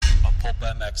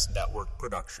Pulp MX Network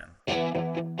production.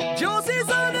 Josie's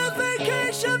on a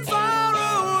vacation far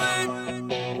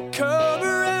away. Come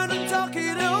around and talk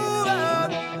it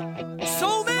over.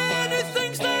 So many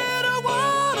things that I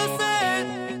wanna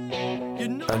say. You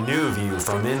know, A new view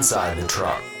from inside the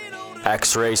truck.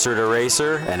 X-Racer to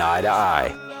racer and eye to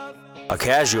eye. A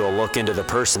casual look into the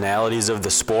personalities of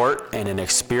the sport and an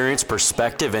experienced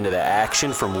perspective into the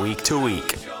action from week to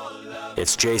week.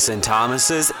 It's Jason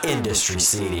Thomas's Industry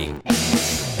Seating.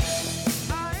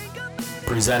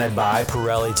 Presented by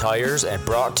Pirelli Tires and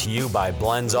brought to you by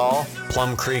Blenzall,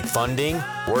 Plum Creek Funding,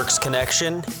 Works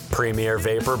Connection, Premier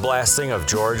Vapor Blasting of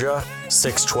Georgia,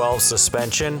 612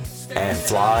 Suspension, and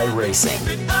Fly Racing.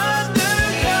 I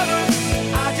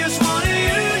just wanna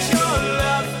use your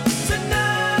love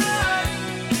tonight.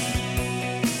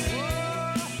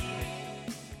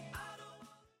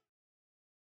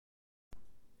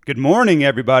 Good morning,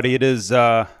 everybody. It is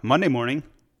Monday morning.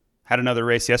 Had another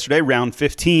race yesterday, round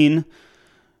 15.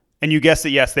 And you guessed it,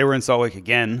 yes, they were in Salt Lake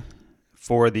again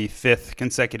for the fifth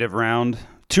consecutive round.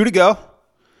 2 to go.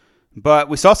 But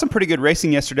we saw some pretty good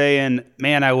racing yesterday, and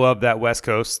man, I love that West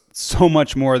Coast so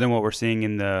much more than what we're seeing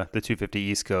in the 250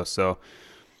 East Coast. So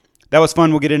that was fun.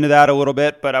 We'll get into that a little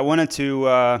bit, but I wanted to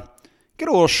get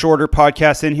a little shorter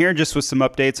podcast in here just with some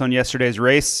updates on yesterday's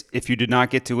race. If you did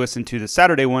not get to listen to the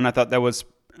Saturday one, I thought that was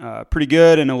pretty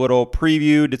good, and a little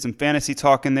preview. Did some fantasy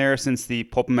talk in there since the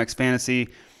Pulp MX Fantasy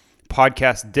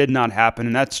podcast did not happen,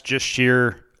 and that's just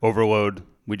sheer overload.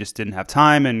 We just didn't have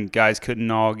time, and guys couldn't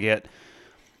all get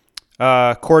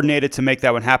coordinated to make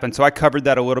that one happen. So I covered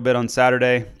that a little bit on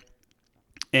Saturday,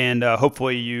 and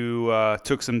hopefully you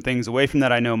took some things away from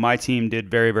that. I know my team did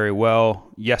very, very well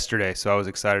yesterday, so I was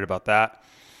excited about that.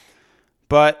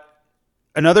 But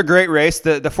another great race.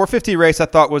 The 450 race I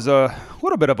thought was a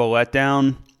little bit of a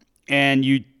letdown, and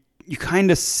you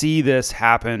kind of see this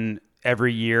happen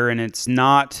every year, and it's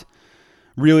not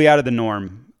really out of the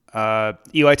norm.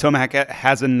 Eli Tomac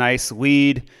has a nice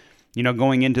lead. You know,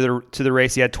 going into the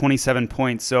race, he had 27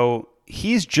 points. So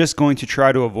he's just going to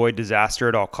try to avoid disaster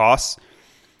at all costs.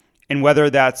 And whether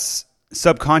that's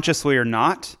subconsciously or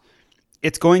not,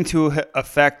 it's going to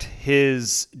affect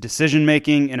his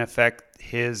decision-making and affect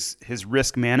his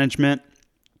risk management,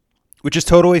 which is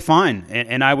totally fine.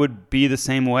 And I would be the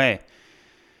same way.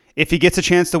 If he gets a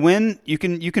chance to win, you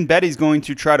can bet he's going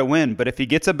to try to win. But if he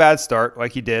gets a bad start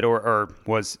like he did or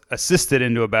was assisted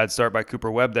into a bad start by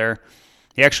Cooper Webb there,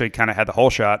 he actually kind of had the whole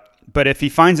shot. But if he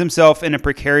finds himself in a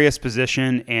precarious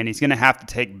position and he's going to have to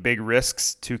take big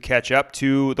risks to catch up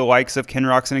to the likes of Ken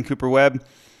Roczen and Cooper Webb,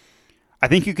 I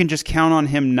think you can just count on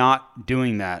him not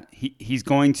doing that. He's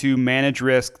going to manage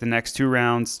risk the next 2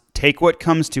 rounds, take what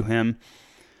comes to him.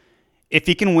 If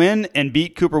he can win and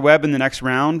beat Cooper Webb in the next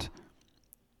round,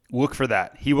 look for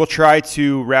that. He will try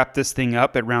to wrap this thing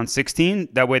up at round 16.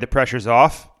 That way the pressure's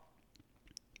off.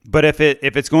 But if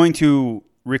it's going to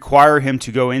require him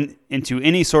to go into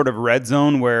any sort of red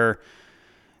zone where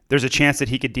there's a chance that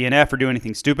he could DNF or do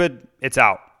anything stupid, it's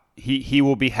out. He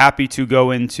will be happy to go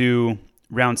into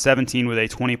round 17 with a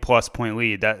 20-plus point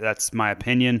lead. That's my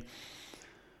opinion.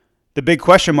 The big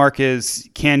question mark is,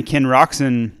 can Ken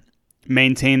Roczen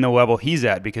maintain the level he's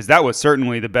at? Because that was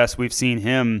certainly the best we've seen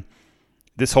him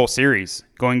this whole series,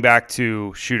 going back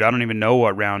to, I don't even know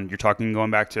what round you're talking,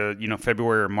 going back to,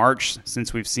 February or March,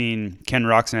 since we've seen Ken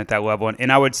Roczen at that level.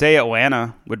 And I would say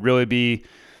Atlanta would really be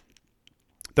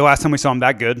the last time we saw him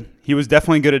that good. He was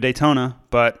definitely good at Daytona,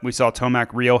 but we saw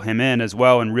Tomac reel him in as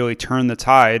well and really turn the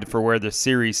tide for where the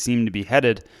series seemed to be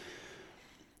headed.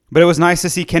 But it was nice to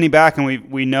see Kenny back,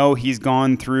 and we know he's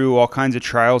gone through all kinds of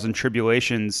trials and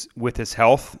tribulations with his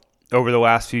health over the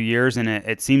last few years, and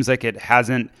it seems like it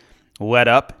hasn't let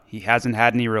up. He hasn't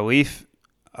had any relief,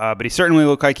 but he certainly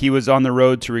looked like he was on the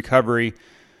road to recovery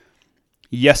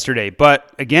yesterday.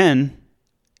 But again,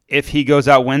 if he goes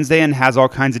out Wednesday and has all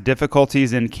kinds of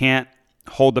difficulties and can't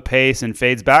hold the pace and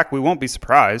fades back, we won't be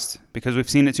surprised because we've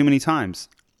seen it too many times.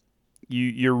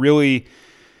 You're really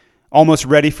almost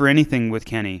ready for anything with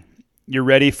Kenny. You're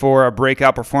ready for a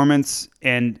breakout performance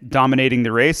and dominating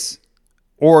the race,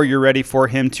 or you're ready for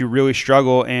him to really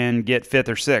struggle and get 5th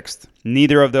or 6th.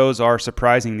 Neither of those are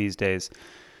surprising these days.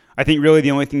 I think really the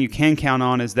only thing you can count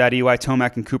on is that Eli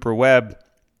Tomac and Cooper Webb,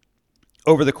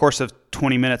 over the course of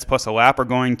 20 minutes plus a lap, are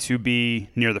going to be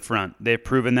near the front. They've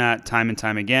proven that time and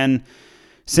time again.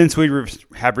 Since we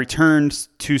have returned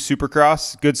to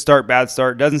Supercross, good start, bad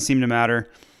start, doesn't seem to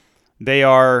matter. They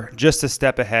are just a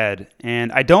step ahead.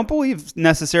 And I don't believe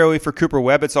necessarily for Cooper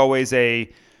Webb it's always an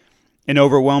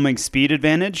overwhelming speed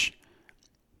advantage,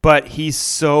 but he's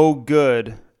so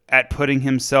good at putting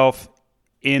himself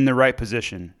in the right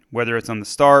position. whether it's on the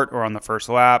start or on the first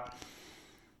lap.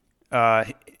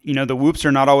 The whoops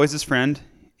are not always his friend.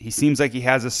 He seems like he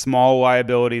has a small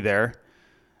liability there,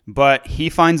 but he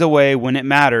finds a way when it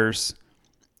matters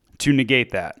to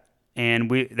negate that.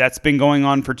 And that's been going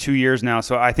on for 2 years now,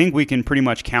 so I think we can pretty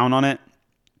much count on it.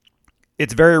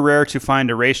 It's very rare to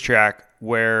find a racetrack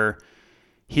where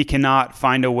he cannot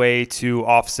find a way to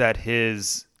offset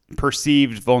his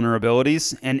perceived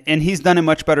vulnerabilities. And he's done a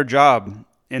much better job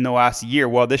in the last year,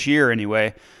 well, this year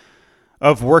anyway,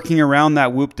 of working around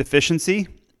that whoop deficiency.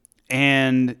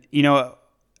 And,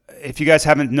 if you guys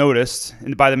haven't noticed,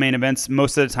 by the main events,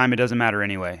 most of the time it doesn't matter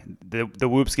anyway. The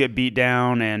whoops get beat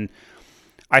down, and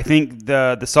I think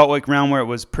the Salt Lake round where it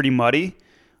was pretty muddy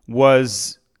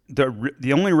was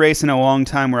the only race in a long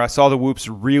time where I saw the whoops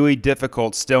really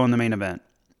difficult still in the main event.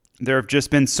 There have just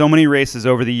been so many races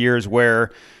over the years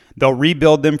where they'll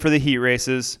rebuild them for the heat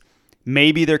races.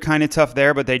 Maybe they're kind of tough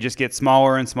there, but they just get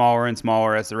smaller and smaller and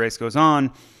smaller as the race goes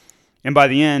on. And by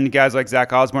the end, guys like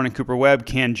Zach Osborne and Cooper Webb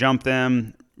can jump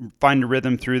them, find a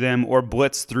rhythm through them, or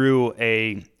blitz through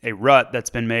a rut that's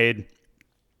been made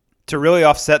to really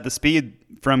offset the speed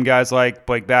from guys like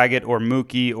Blake Baggett or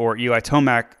Mookie or Eli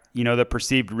Tomac, the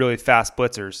perceived really fast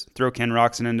blitzers. Throw Ken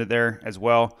Roczen into there as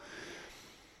well.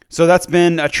 So that's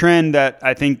been a trend that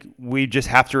I think we just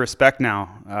have to respect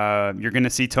now. You're going to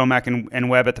see Tomac and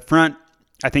Webb at the front.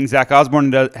 I think Zach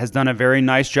Osborne has done a very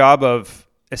nice job of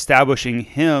establishing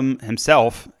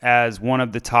himself as one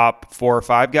of the top 4 or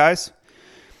 5 guys.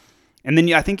 And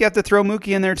then I think you have to throw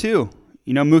Mookie in there too.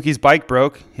 Mookie's bike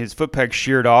broke. His foot peg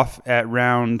sheared off at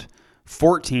round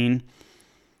 14.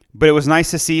 But it was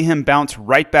nice to see him bounce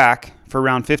right back for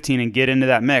round 15 and get into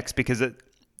that mix, because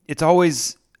it's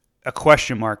always a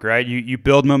question mark, right? You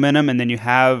build momentum and then you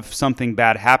have something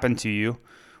bad happen to you,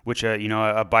 which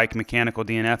a bike mechanical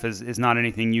DNF is not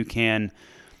anything you can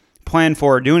plan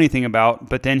for or do anything about.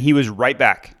 But then he was right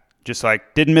back, just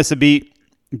like didn't miss a beat,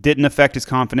 didn't affect his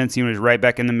confidence. He was right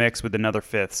back in the mix with another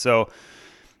 5th. So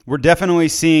we're definitely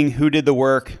seeing who did the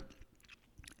work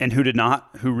and who did not,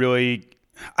 who really,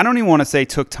 I don't even want to say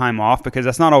took time off, because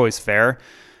that's not always fair,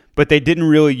 but they didn't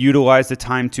really utilize the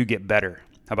time to get better.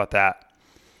 How about that?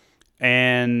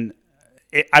 And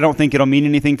I don't think it'll mean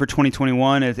anything for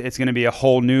 2021. It's going to be a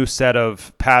whole new set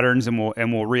of patterns, and we'll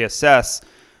reassess.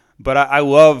 But I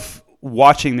love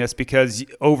watching this, because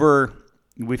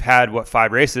we've had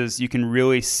 5 races. You can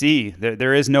really see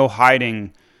there is no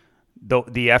hiding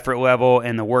the effort level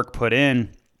and the work put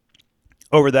in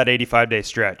over that 85-day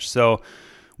stretch. So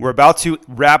we're about to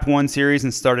wrap one series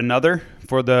and start another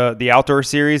for the outdoor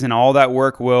series, and all that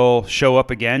work will show up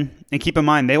again. And keep in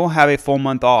mind, they will have a full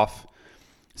month off.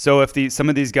 So if some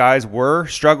of these guys were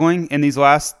struggling in these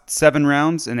last 7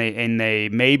 rounds and they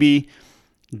maybe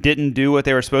didn't do what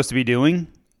they were supposed to be doing,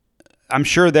 I'm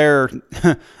sure they're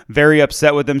very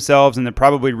upset with themselves, and they're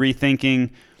probably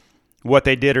rethinking what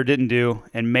they did or didn't do.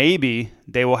 And maybe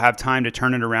they will have time to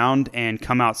turn it around and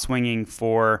come out swinging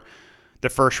for the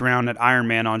first round at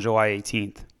Ironman on July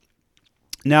 18th.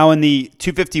 Now in the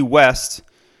 250 West,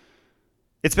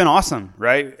 it's been awesome,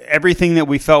 right? Everything that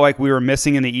we felt like we were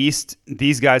missing in the East,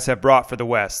 these guys have brought for the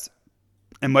West.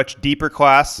 A much deeper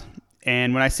class.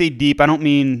 And when I say deep, I don't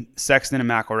mean Sexton and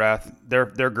McElrath.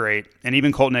 They're great. And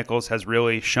even Colt Nichols has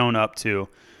really shown up too.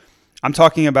 I'm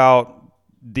talking about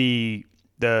the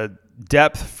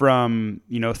depth from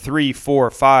 3,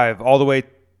 4, 5 all the way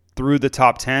through the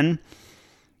top 10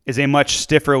 is a much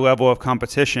stiffer level of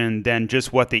competition than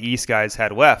just what the East guys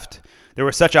had left. There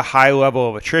was such a high level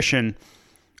of attrition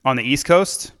on the East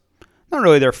Coast. Not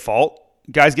really their fault.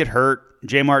 Guys get hurt.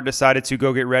 J-Mart decided to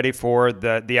go get ready for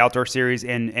the outdoor series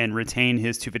and retain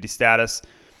his 250 status.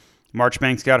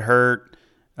 Marchbanks got hurt.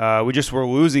 We just were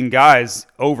losing guys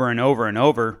over and over and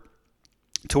over,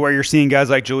 to where you're seeing guys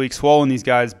like Jalek Swoll and these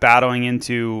guys battling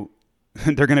into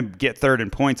they're going to get 3rd in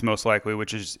points most likely,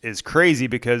 which is crazy,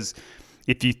 because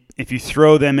if you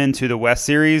throw them into the West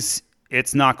Series,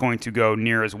 it's not going to go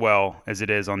near as well as it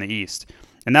is on the East.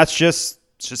 And that's just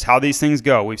how these things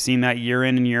go. We've seen that year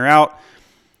in and year out.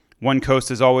 One coast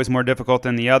is always more difficult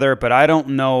than the other, but I don't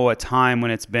know a time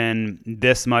when it's been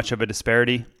this much of a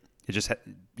disparity. It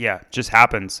just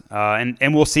happens.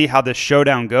 And we'll see how this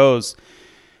showdown goes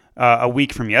a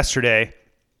week from yesterday.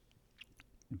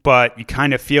 But you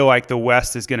kind of feel like the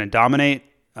West is going to dominate.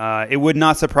 It would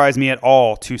not surprise me at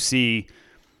all to see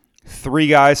 3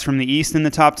 guys from the East in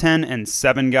the top 10 and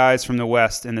 7 guys from the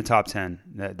West in the top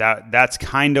 10. That's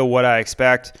kind of what I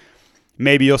expect.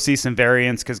 Maybe you'll see some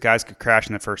variance because guys could crash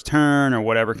in the first turn or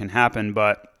whatever can happen,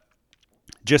 but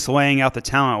just laying out the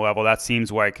talent level, that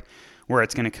seems like where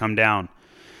it's going to come down.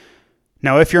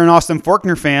 Now, if you're an Austin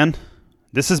Forkner fan,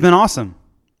 This has been awesome.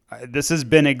 This has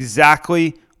been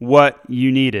exactly what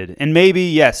you needed. And maybe,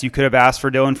 yes, you could have asked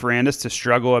for Dylan Ferrandis to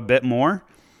struggle a bit more.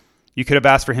 You could have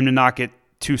asked for him to not get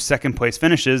 2 second-place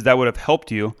finishes. That would have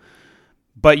helped you.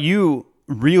 But you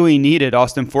really needed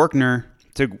Austin Forkner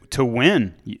to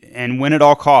win and win at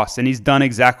all costs. And he's done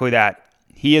exactly that.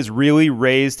 He has really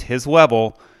raised his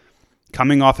level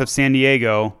coming off of San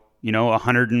Diego,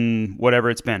 100 and whatever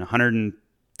it's been,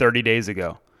 130 days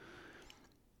ago.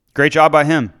 Great job by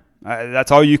him.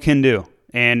 That's all you can do.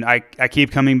 And I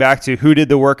keep coming back to who did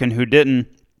the work and who didn't.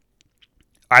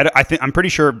 I'm pretty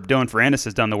sure Dylan Ferrandis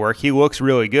has done the work. He looks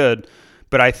really good.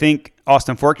 But I think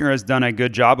Austin Forkner has done a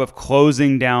good job of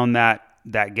closing down that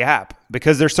gap,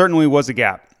 because there certainly was a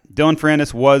gap. Dylan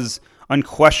Ferrandis was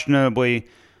unquestionably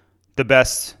the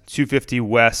best 250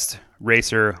 West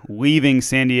racer leaving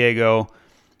San Diego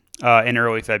in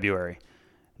early February.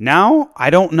 Now, I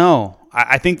don't know.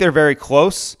 I think they're very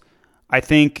close. I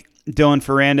think Dylan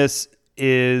Ferrandis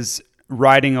is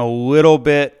riding a little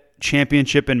bit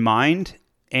championship in mind,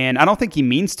 and I don't think he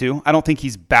means to. I don't think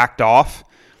he's backed off.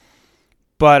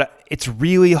 But it's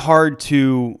really hard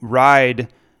to ride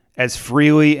as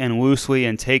freely and loosely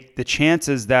and take the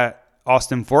chances that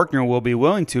Austin Forkner will be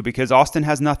willing to, because Austin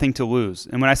has nothing to lose.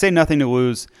 And when I say nothing to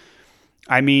lose,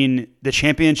 I mean the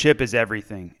championship is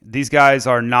everything. These guys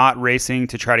are not racing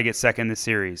to try to get second in the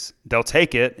series. They'll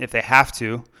take it if they have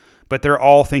to, but they're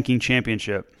all thinking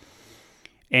championship.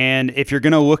 And if you're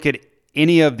going to look at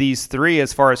any of these three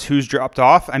as far as who's dropped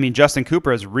off, I mean, Justin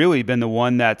Cooper has really been the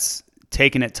one that's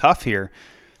taken it tough here.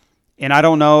 And I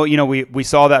don't know, we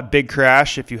saw that big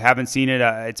crash. If you haven't seen it,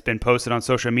 it's been posted on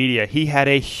social media. He had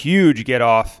a huge get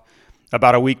off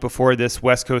about a week before this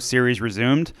West Coast series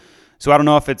resumed. So I don't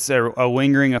know if it's a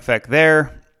lingering effect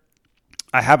there.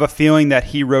 I have a feeling that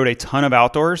he rode a ton of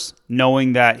outdoors,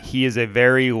 knowing that he is a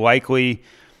very likely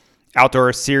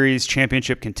outdoor series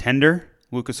championship contender,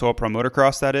 Lucas Oil Pro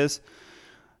Motocross, that is.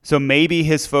 So maybe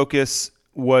his focus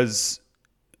was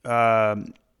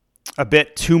a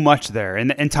bit too much there,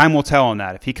 and time will tell on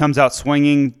that. If he comes out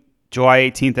swinging July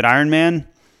 18th at Ironman,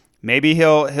 maybe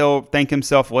he'll thank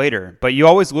himself later. But you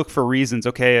always look for reasons.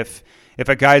 Okay, if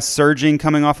a guy's surging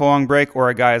coming off a long break or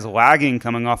a guy is lagging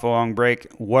coming off a long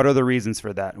break, what are the reasons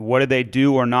for that? What did they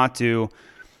do or not do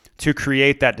to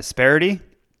create that disparity?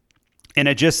 And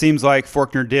it just seems like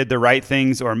Forkner did the right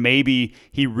things, or maybe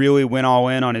he really went all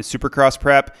in on his Supercross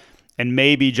prep, and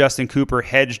maybe Justin Cooper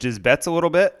hedged his bets a little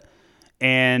bit,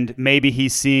 and maybe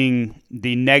he's seeing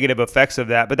the negative effects of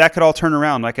that. But that could all turn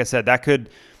around. Like I said,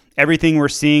 everything we're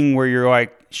seeing where you're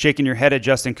like shaking your head at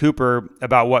Justin Cooper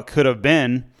about what could have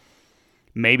been,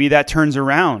 maybe that turns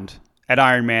around at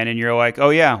Ironman, and you're like, oh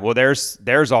yeah, well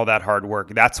there's all that hard work.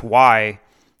 That's why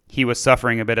he was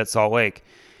suffering a bit at Salt Lake.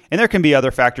 And there can be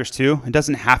other factors too. It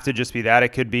doesn't have to just be that.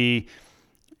 It could be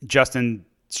Justin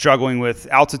struggling with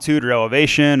altitude or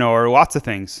elevation or lots of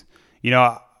things.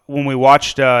 When we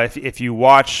watched, if you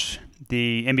watched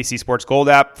the NBC Sports Gold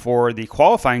app for the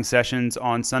qualifying sessions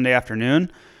on Sunday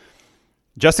afternoon,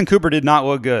 Justin Cooper did not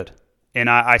look good. And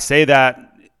I say that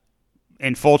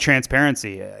in full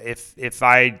transparency. If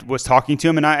I was talking to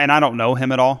him, and I don't know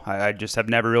him at all, I just have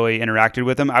never really interacted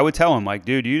with him, I would tell him, like,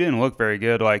 dude, you didn't look very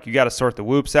good. Like, you got to sort the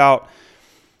whoops out.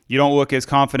 You don't look as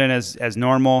confident as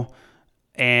normal.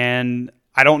 And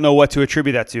I don't know what to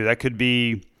attribute that to. That could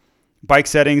be bike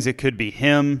settings. It could be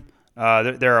him.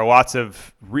 There are lots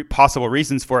of possible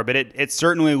reasons for it, but it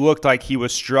certainly looked like he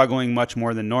was struggling much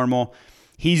more than normal.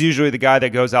 He's usually the guy that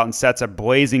goes out and sets a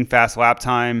blazing fast lap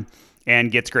time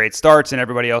and gets great starts, and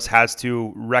everybody else has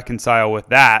to reconcile with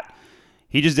that.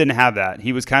 He just didn't have that.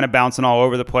 He was kind of bouncing all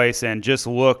over the place and just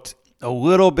looked a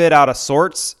little bit out of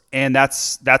sorts, and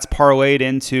that's parlayed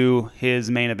into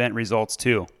his main event results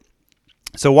too.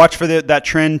 So watch for that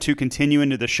trend to continue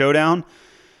into the showdown.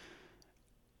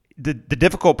 The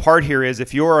difficult part here is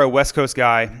if you're a West Coast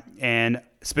guy, and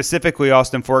specifically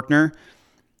Austin Forkner,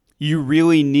 you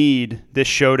really need this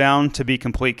showdown to be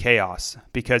complete chaos,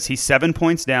 because he's 7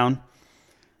 points down,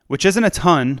 which isn't a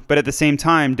ton, but at the same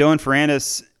time, Dylan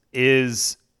Ferrandis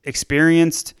is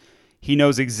experienced. He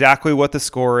knows exactly what the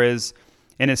score is,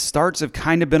 and his starts have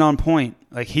kind of been on point.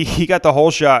 Like he got the whole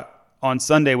shot on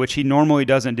Sunday, which he normally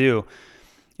doesn't do.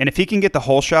 And if he can get the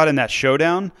whole shot in that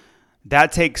showdown,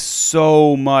 that takes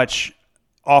so much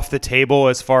off the table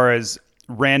as far as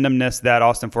randomness that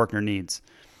Austin Forkner needs.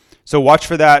 So watch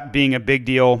for that being a big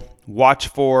deal. Watch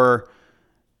for,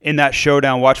 in that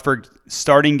showdown, watch for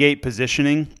starting gate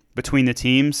positioning between the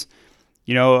teams.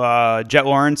 Jet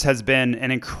Lawrence has been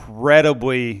an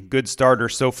incredibly good starter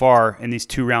so far in these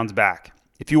 2 rounds back.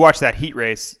 If you watch that heat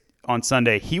race, on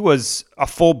Sunday. He was a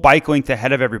full bike length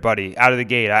ahead of everybody out of the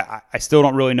gate. I still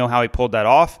don't really know how he pulled that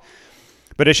off,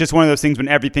 but it's just one of those things when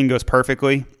everything goes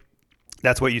perfectly.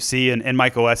 That's what you see, and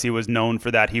Mike Alessi was known for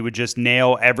that. He would just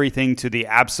nail everything to the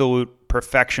absolute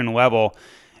perfection level,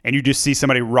 and you just see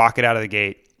somebody rocket out of the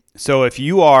gate. So if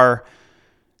you are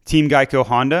Team Geico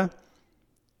Honda,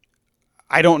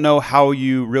 I don't know how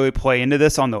you really play into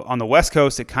this on the West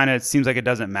Coast. It kind of seems like it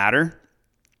doesn't matter.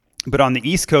 But on the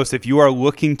East Coast, if you are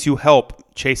looking to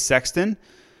help Chase Sexton,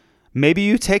 maybe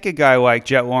you take a guy like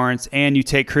Jet Lawrence and you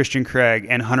take Christian Craig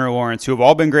and Hunter Lawrence, who have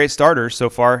all been great starters so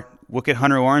far. Look at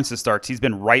Hunter Lawrence's starts. He's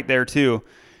been right there too.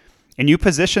 And you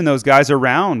position those guys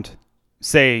around,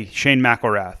 say, Shane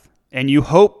McElrath, and you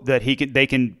hope that they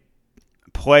can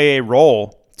play a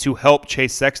role to help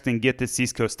Chase Sexton get this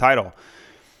East Coast title.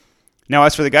 Now,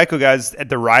 as for the Geico guys,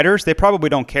 the riders, they probably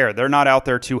don't care. They're not out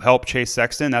there to help Chase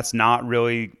Sexton. That's not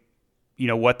really,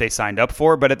 what they signed up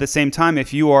for. But at the same time,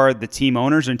 if you are the team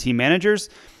owners and team managers,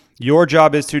 your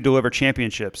job is to deliver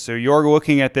championships. So you're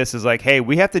looking at this as like, hey,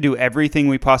 we have to do everything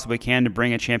we possibly can to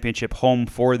bring a championship home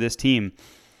for this team.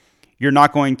 You're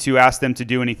not going to ask them to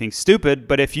do anything stupid,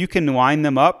 but if you can line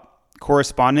them up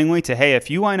correspondingly to, hey, if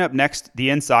you line up next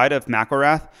the inside of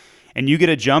McElrath and you get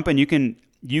a jump and you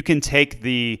can take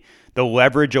the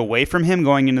leverage away from him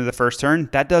going into the first turn,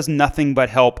 that does nothing but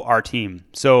help our team.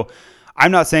 So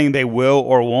I'm not saying they will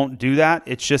or won't do that.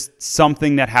 It's just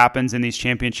something that happens in these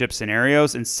championship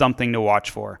scenarios and something to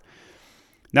watch for.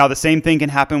 Now, the same thing can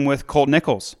happen with Colt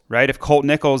Nichols, right? If Colt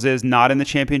Nichols is not in the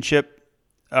championship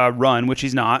run, which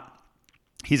he's not,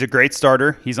 he's a great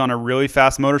starter. He's on a really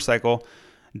fast motorcycle.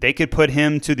 They could put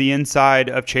him to the inside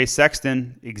of Chase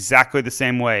Sexton exactly the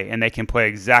same way, and they can play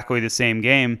exactly the same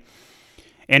game.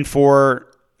 And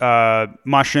for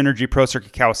Monster Energy Pro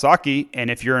Circuit Kawasaki, and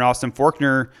if you're an Austin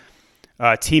Forkner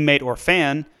teammate or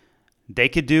fan, they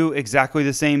could do exactly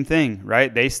the same thing,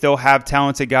 right? They still have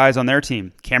talented guys on their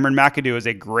team. Cameron McAdoo is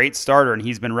a great starter, and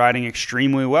he's been riding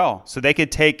extremely well. So they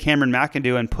could take Cameron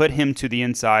McAdoo and put him to the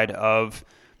inside of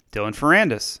Dylan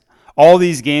Ferrandis. All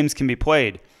these games can be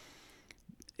played.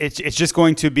 It's just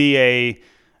going to be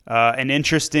an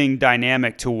interesting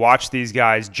dynamic to watch these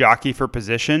guys jockey for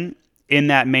position in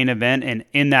that main event and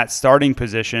in that starting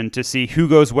position to see who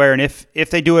goes where and if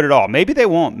they do it at all. Maybe they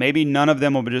won't. Maybe none of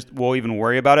them will even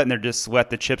worry about it and they're just let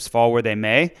the chips fall where they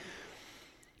may.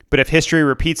 But if history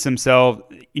repeats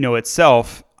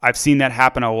itself, I've seen that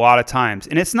happen a lot of times.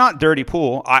 And it's not dirty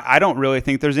pool. I don't really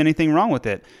think there's anything wrong with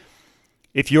it.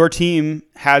 If your team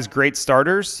has great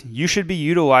starters, you should be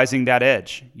utilizing that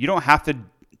edge. You don't have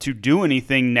to do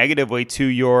anything negatively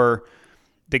to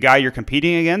the guy you're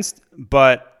competing against,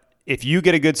 but if you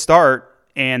get a good start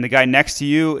and the guy next to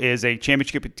you is a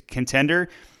championship contender,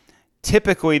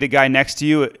 typically the guy next to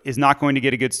you is not going to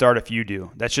get a good start if you do.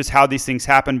 That's just how these things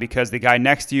happen because the guy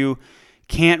next to you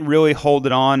can't really hold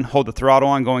the throttle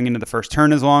on going into the first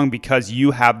turn as long because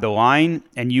you have the line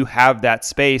and you have that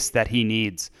space that he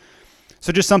needs.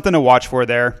 So just something to watch for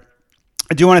there.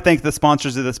 I do want to thank the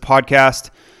sponsors of this podcast,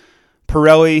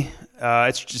 Pirelli.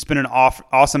 It's just been an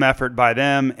awesome effort by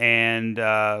them, and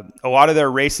a lot of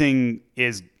their racing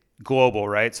is global,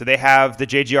 right? So they have the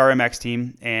JGR MX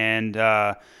team, and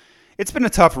it's been a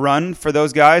tough run for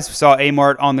those guys. We saw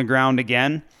Amart on the ground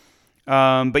again.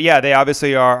 But yeah, they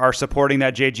obviously are supporting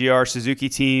that JGR Suzuki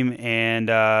team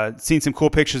and seen some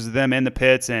cool pictures of them in the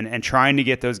pits and trying to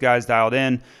get those guys dialed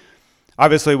in.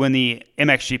 Obviously, when the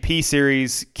MXGP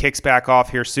series kicks back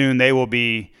off here soon, they will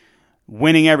be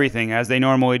winning everything as they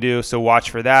normally do, so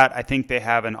watch for that. I think they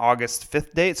have an August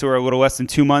 5th date, so we're a little less than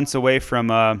 2 months away from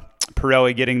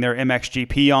Pirelli getting their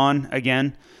MXGP on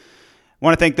again. I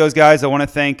want to thank those guys. I want to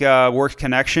thank Works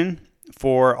Connection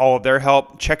for all of their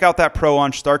help. Check out that Pro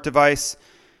Launch start device.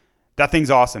 That thing's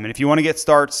awesome. And if you want to get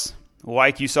starts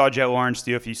like you saw Jet Lawrence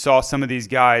do, if you saw some of these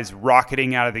guys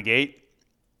rocketing out of the gate,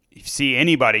 if you see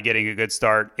anybody getting a good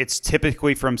start, it's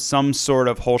typically from some sort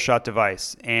of whole shot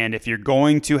device. And if you're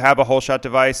going to have a whole shot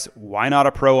device, why not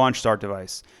a Pro Launch start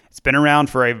device? It's been around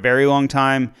for a very long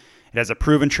time. It has a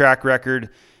proven track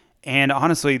record. And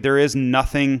honestly, there is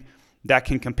nothing that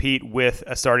can compete with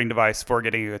a starting device for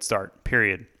getting a good start,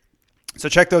 period. So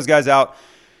check those guys out.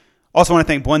 Also want to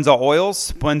thank Blendzall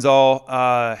Oils. Blendzall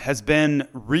has been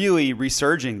really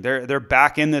resurging. They're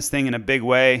back in this thing in a big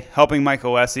way, helping Mike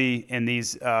Alessi in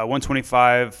these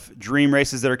 125 dream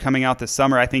races that are coming out this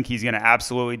summer. I think he's going to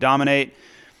absolutely dominate.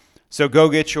 So go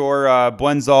get your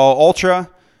Blendzall Ultra.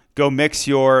 Go mix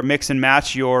and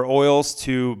match your oils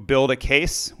to build a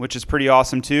case, which is pretty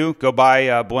awesome too. Go buy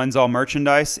Blendzall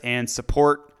merchandise and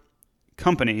support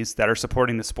companies that are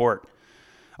supporting the sport.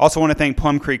 Also want to thank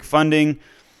Plum Creek Funding.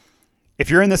 If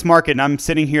you're in this market, and I'm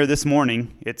sitting here this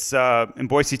morning, it's in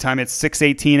Boise time, it's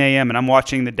 6:18 a.m., and I'm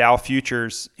watching the Dow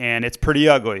futures, and it's pretty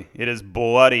ugly. It is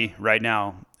bloody right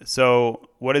now. So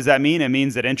what does that mean? It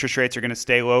means that interest rates are going to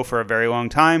stay low for a very long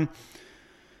time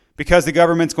because the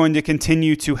government's going to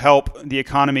continue to help the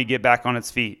economy get back on its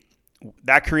feet.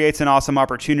 That creates an awesome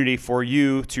opportunity for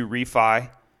you to refi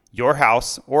your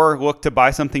house or look to buy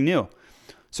something new.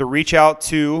 So reach out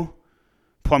to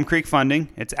Plum Creek Funding.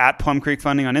 It's at Plum Creek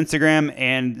Funding on Instagram,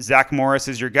 and Zach Morris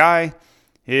is your guy.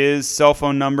 His cell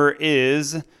phone number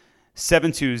is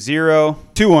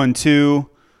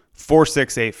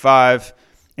 720-212-4685,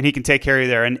 and he can take care of you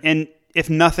there. And if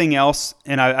nothing else,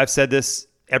 and I've said this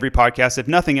every podcast, if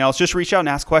nothing else, just reach out and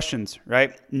ask questions,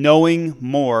 right? Knowing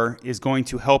more is going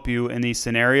to help you in these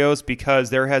scenarios because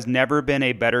there has never been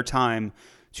a better time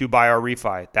to buy or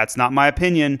refi. That's not my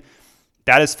opinion.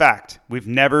 That is fact. We've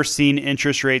never seen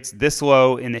interest rates this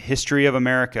low in the history of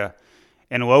America.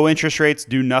 And low interest rates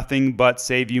do nothing but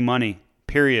save you money,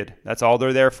 period. That's all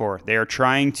they're there for. They are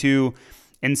trying to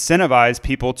incentivize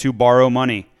people to borrow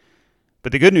money.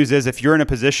 But the good news is if you're in a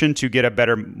position to get a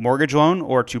better mortgage loan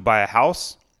or to buy a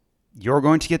house, you're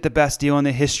going to get the best deal in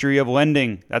the history of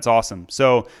lending. That's awesome.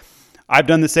 So I've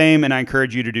done the same, and I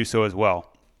encourage you to do so as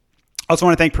well. I also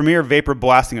want to thank Premier Vapor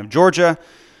Blasting of Georgia.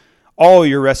 All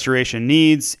your restoration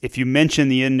needs. If you mention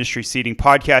the Industry Seating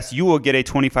Podcast, you will get a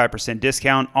 25%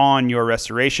 discount on your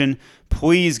restoration.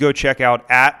 Please go check out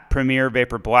at Premier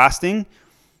Vapor Blasting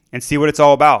and see what it's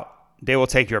all about. They will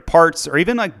take your parts or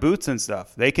even like boots and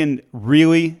stuff. They can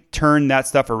really turn that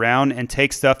stuff around and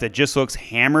take stuff that just looks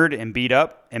hammered and beat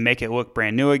up and make it look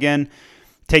brand new again.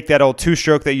 Take that old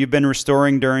two-stroke that you've been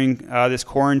restoring during this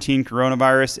quarantine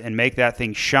coronavirus and make that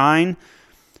thing shine.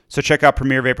 So check out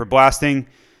Premier Vapor Blasting.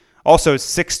 Also,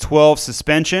 612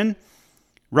 Suspension.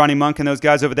 Ronnie Monk and those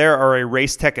guys over there are a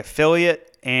Race Tech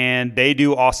affiliate, and they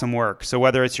do awesome work. So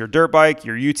whether it's your dirt bike,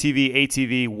 your UTV,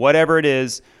 ATV, whatever it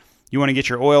is, you want to get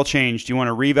your oil changed, you want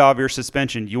to revalve your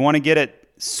suspension, you want to get it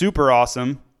super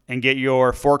awesome and get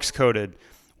your forks coated.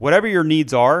 Whatever your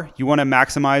needs are, you want to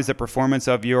maximize the performance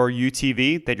of your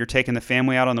UTV that you're taking the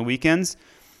family out on the weekends,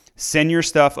 send your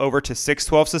stuff over to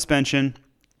 612 Suspension.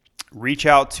 Reach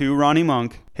out to Ronnie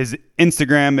Monk. His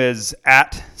Instagram is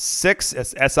at 6,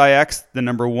 the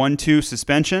number 12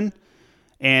 suspension.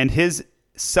 And his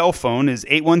cell phone is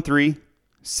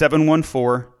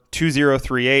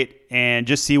 813-714-2038. And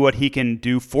just see what he can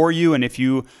do for you. And if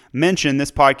you mention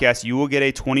this podcast, you will get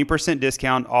a 20%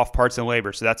 discount off parts and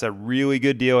labor. So that's a really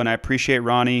good deal. And I appreciate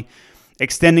Ronnie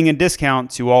extending a discount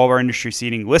to all of our Industry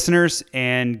Seating listeners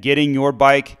and getting your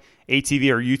bike, ATV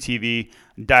or UTV,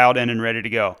 dialed in and ready to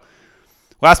go.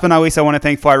 Last but not least, I want to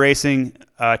thank Fly Racing.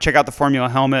 Check out the Formula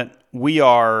helmet. We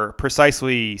are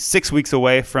precisely 6 weeks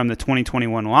away from the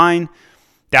 2021 line.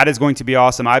 That is going to be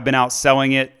awesome. I've been out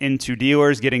selling it into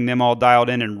dealers, getting them all dialed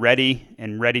in and ready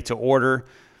to order.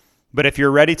 But if you're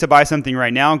ready to buy something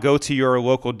right now, go to your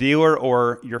local dealer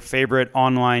or your favorite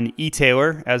online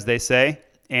e-tailer, as they say,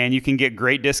 and you can get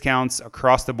great discounts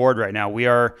across the board right now. We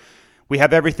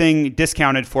have everything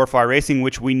discounted for Fly Racing,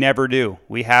 which we never do.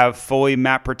 We have fully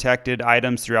map protected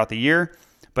items throughout the year,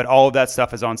 but all of that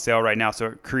stuff is on sale right now. So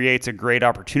it creates a great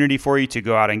opportunity for you to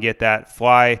go out and get that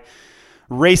Fly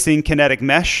Racing kinetic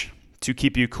mesh to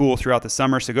keep you cool throughout the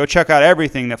summer. So go check out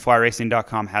everything that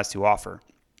flyracing.com has to offer.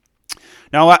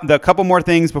 Now, the couple more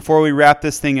things before we wrap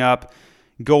this thing up.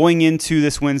 Going into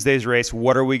this Wednesday's race,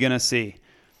 what are we going to see?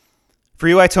 For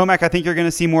Eli Tomac, I think you're going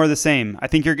to see more of the same. I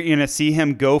think you're going to see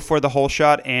him go for the whole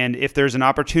shot, and if there's an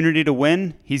opportunity to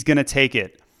win, he's going to take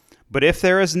it. But if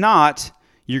there is not,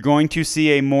 you're going to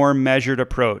see a more measured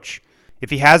approach. If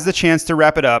he has the chance to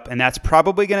wrap it up, and that's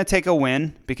probably going to take a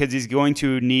win because he's going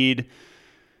to need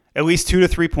at least 2 to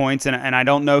 3 points, and I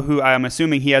don't know who. I'm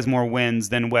assuming he has more wins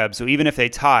than Webb, so even if they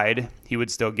tied, he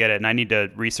would still get it, and I need to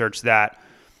research that.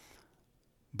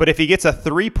 But if he gets a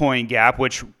 3-point gap,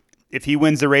 which if he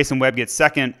wins the race and Webb gets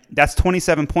second, that's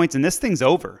 27 points, and this thing's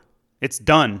over. It's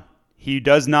done. He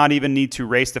does not even need to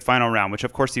race the final round, which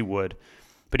of course he would.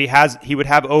 But he would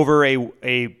have over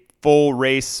a full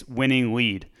race winning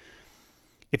lead.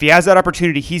 If he has that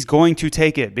opportunity, he's going to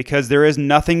take it because there is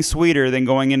nothing sweeter than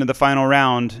going into the final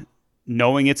round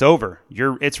knowing it's over.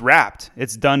 It's wrapped.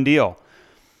 It's done deal.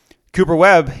 Cooper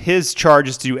Webb, his charge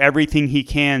is to do everything he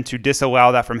can to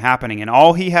disallow that from happening. And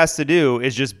all he has to do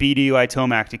is just beat Eli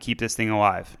Tomac to keep this thing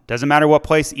alive. Doesn't matter what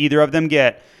place either of them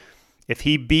get. If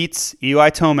he beats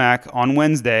Eli Tomac on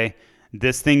Wednesday,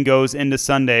 this thing goes into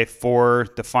Sunday for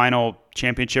the final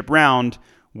championship round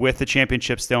with the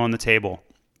championship still on the table.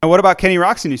 Now, what about Kenny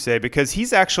Roczen, you say? Because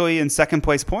he's actually in second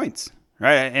place points,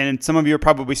 right? And some of you are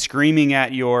probably screaming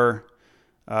at your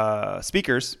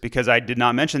speakers because I did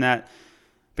not mention that.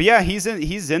 But yeah, he's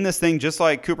in this thing just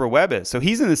like Cooper Webb is. So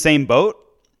he's in the same boat.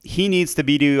 He needs to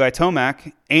beat Eli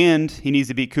Tomac, and he needs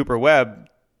to beat Cooper Webb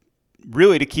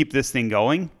really to keep this thing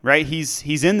going, right?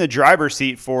 He's in the driver's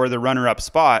seat for the runner-up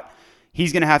spot.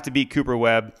 He's going to have to beat Cooper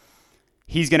Webb.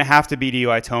 He's going to have to beat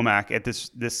Eli Tomac at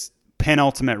this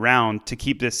penultimate round to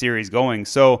keep this series going.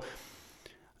 So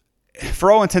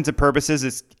for all intents and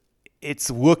purposes,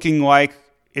 it's looking like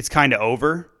it's kind of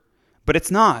over, but it's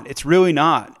not. It's really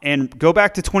not. And go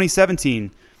back to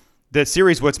 2017. The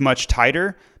series was much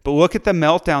tighter, but look at the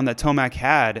meltdown that Tomac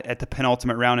had at the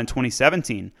penultimate round in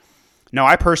 2017. Now,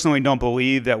 I personally don't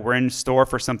believe that we're in store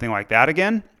for something like that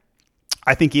again.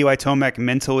 I think Eli Tomac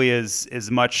mentally is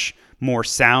much more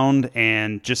sound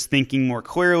and just thinking more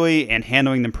clearly and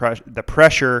handling the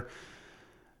pressure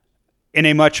in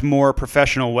a much more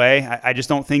professional way. I just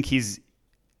don't think he's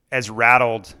as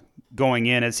rattled going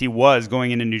in as he was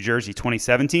going into New Jersey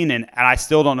 2017. And I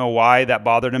still don't know why that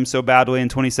bothered him so badly in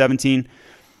 2017.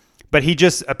 But he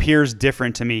just appears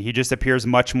different to me. He just appears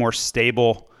much more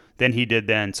stable than he did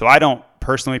then. So I don't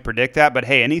personally predict that. But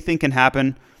hey, anything can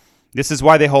happen. This is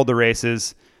why they hold the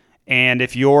races. And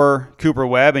if you're Cooper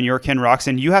Webb and you're Ken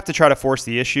Roczen, you have to try to force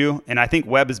the issue. And I think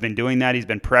Webb has been doing that. He's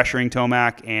been pressuring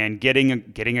Tomac and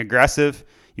getting aggressive.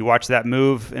 You watch that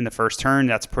move in the first turn.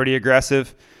 That's pretty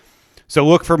aggressive. So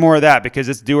look for more of that because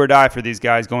it's do or die for these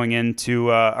guys going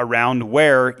into a round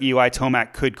where Eli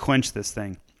Tomac could clinch this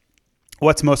thing.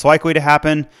 What's most likely to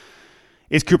happen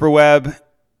is Cooper Webb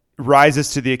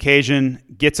rises to the occasion,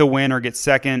 gets a win or gets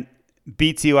second,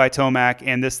 beats Eli Tomac,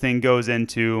 and this thing goes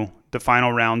into the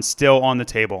final round still on the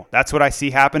table. That's what I see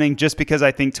happening just because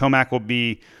I think Tomac will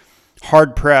be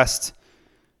hard-pressed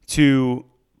to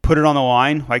put it on the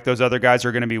line like those other guys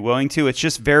are going to be willing to. It's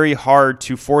just very hard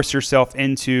to force yourself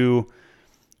into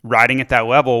riding at that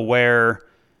level where,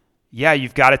 yeah,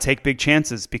 you've got to take big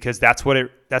chances because that's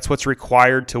what's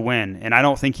required to win. And I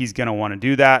don't think he's going to want to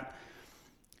do that.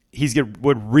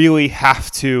 Would really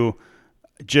have to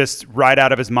just ride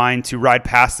out of his mind to ride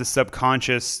past the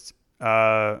subconscious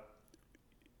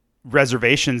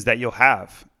reservations that you'll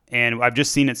have. And I've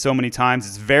just seen it so many times.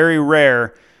 It's very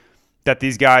rare that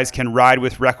these guys can ride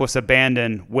with reckless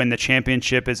abandon when the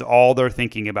championship is all they're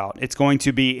thinking about. It's going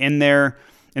to be in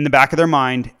the back of their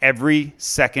mind every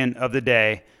second of the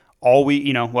day, all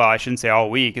week, well, I shouldn't say all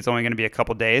week. It's only going to be a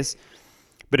couple days,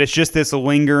 but it's just this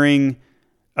lingering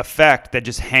effect that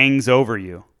just hangs over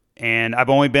you. And I've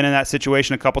only been in that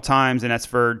situation a couple times, and that's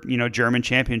for, German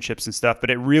championships and stuff, but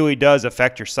it really does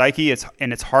affect your psyche.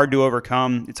 It's hard to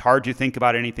overcome. It's hard to think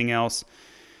about anything else.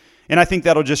 And I think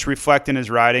that'll just reflect in his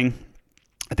riding.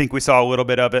 I think we saw a little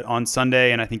bit of it on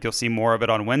Sunday, and I think you'll see more of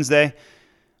it on Wednesday.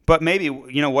 But maybe,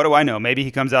 what do I know? Maybe he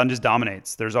comes out and just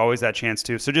dominates. There's always that chance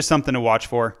too. So just something to watch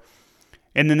for.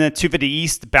 And then the 250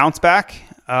 East bounce back.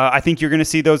 I think you're going to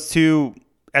see those two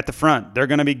at the front. They're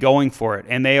going to be going for it.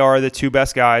 And they are the two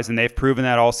best guys, and they've proven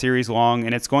that all series long.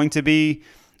 And it's going to be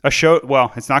a show.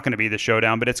 Well, it's not going to be the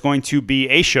showdown, but it's going to be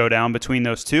a showdown between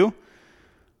those two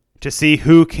to see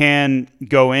who can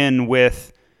go in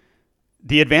with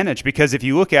the advantage. Because if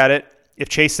you look at it, if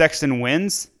Chase Sexton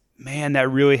wins, man, that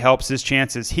really helps his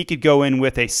chances. He could go in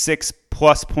with a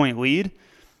 6+ point lead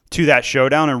to that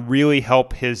showdown and really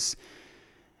help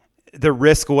the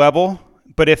risk level.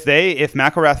 But if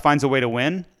McElrath finds a way to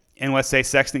win, and let's say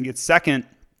Sexton gets second,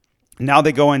 now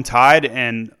they go in tied,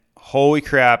 and holy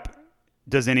crap,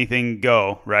 does anything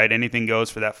go, right? Anything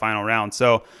goes for that final round.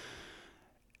 So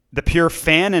the pure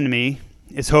fan in me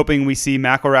is hoping we see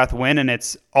McElrath win, and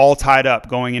it's all tied up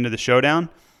going into the showdown.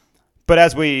 But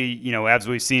as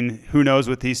we've seen, who knows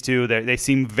with these two, they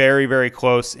seem very, very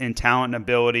close in talent and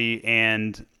ability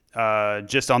and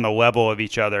just on the level of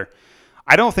each other.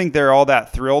 I don't think they're all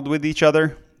that thrilled with each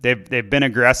other. They've been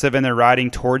aggressive in their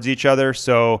riding towards each other,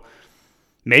 so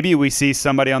maybe we see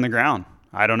somebody on the ground.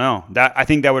 I don't know. I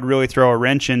think that would really throw a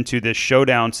wrench into this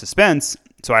showdown suspense,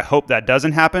 so I hope that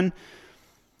doesn't happen.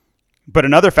 But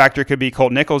another factor could be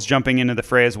Colt Nichols jumping into the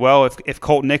fray as well. If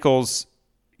Colt Nichols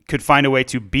could find a way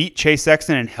to beat Chase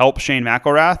Sexton and help Shane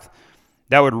McElrath,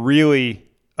 that would really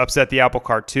upset the apple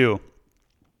cart too.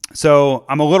 So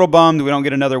I'm a little bummed we don't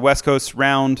get another West Coast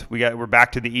round. We're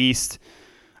back to the East.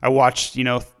 I watched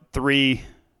 3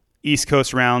 East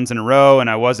Coast rounds in a row, and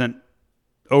I wasn't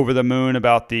over the moon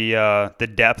about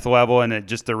the depth level, and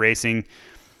just the racing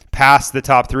past the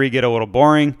top 3 get a little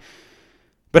boring.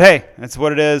 But hey, that's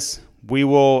what it is. We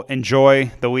will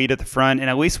enjoy the lead at the front, and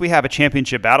at least we have a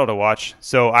championship battle to watch.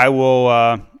 So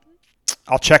I'll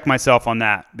check myself on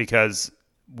that, because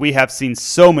we have seen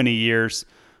so many years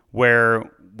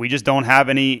where we just don't have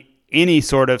any any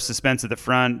sort of suspense at the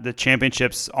front. The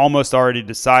championship's almost already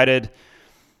decided,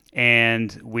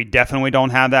 and we definitely don't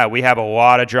have that. We have a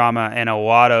lot of drama and a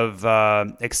lot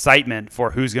of excitement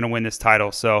for who's going to win this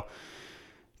title. So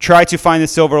try to find the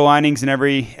silver linings in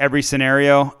every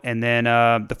scenario. And then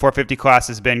the 450 class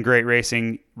has been great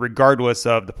racing regardless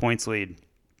of the points lead.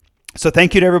 So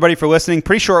thank you to everybody for listening.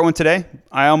 Pretty short one today.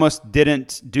 I almost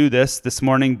didn't do this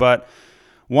morning, but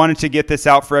wanted to get this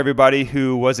out for everybody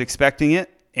who was expecting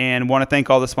it, and want to thank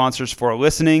all the sponsors for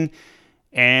listening.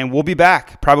 And we'll be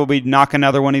back. Probably knock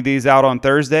another one of these out on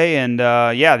Thursday. And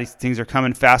these things are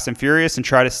coming fast and furious, and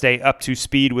try to stay up to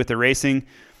speed with the racing.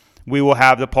 We will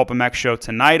have the Pulp MX show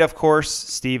tonight, of course.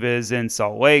 Steve is in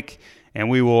Salt Lake, and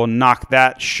we will knock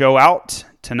that show out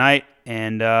tonight.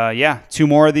 And 2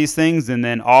 more of these things, and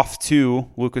then off to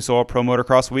Lucas Oil Pro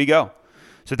Motocross we go.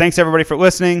 So thanks everybody for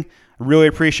listening. I really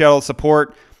appreciate all the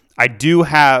support. I do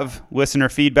have listener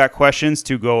feedback questions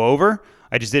to go over.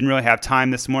 I just didn't really have time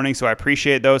this morning, so I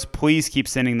appreciate those. Please keep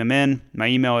sending them in. My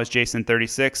email is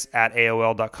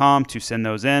jason36@aol.com to send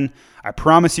those in. I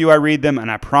promise you I read them, and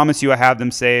I promise you I have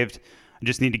them saved. I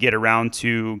just need to get around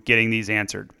to getting these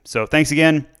answered. So thanks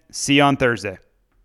again. See you on Thursday.